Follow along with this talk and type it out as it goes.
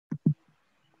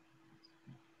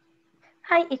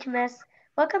Hi, HMS.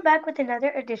 Welcome back with another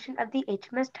edition of the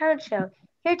HMS Talent Show.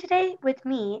 Here today with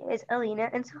me is Alina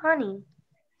and Suhani.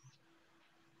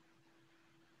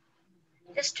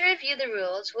 Just to review the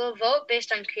rules, we'll vote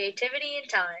based on creativity and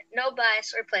talent, no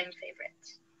bias or playing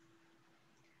favorites.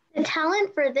 The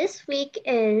talent for this week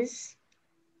is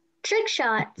trick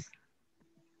shots.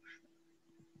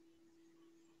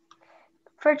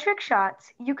 For trick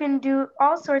shots, you can do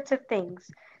all sorts of things,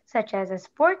 such as a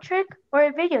sport trick or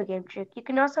a video game trick. You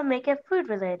can also make it food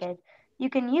related. You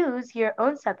can use your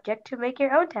own subject to make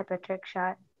your own type of trick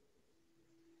shot.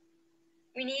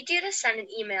 We need you to send an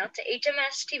email to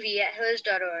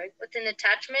hmstv@hillers.org with an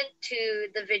attachment to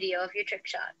the video of your trick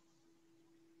shot.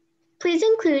 Please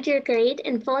include your grade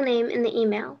and full name in the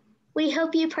email. We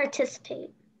hope you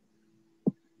participate.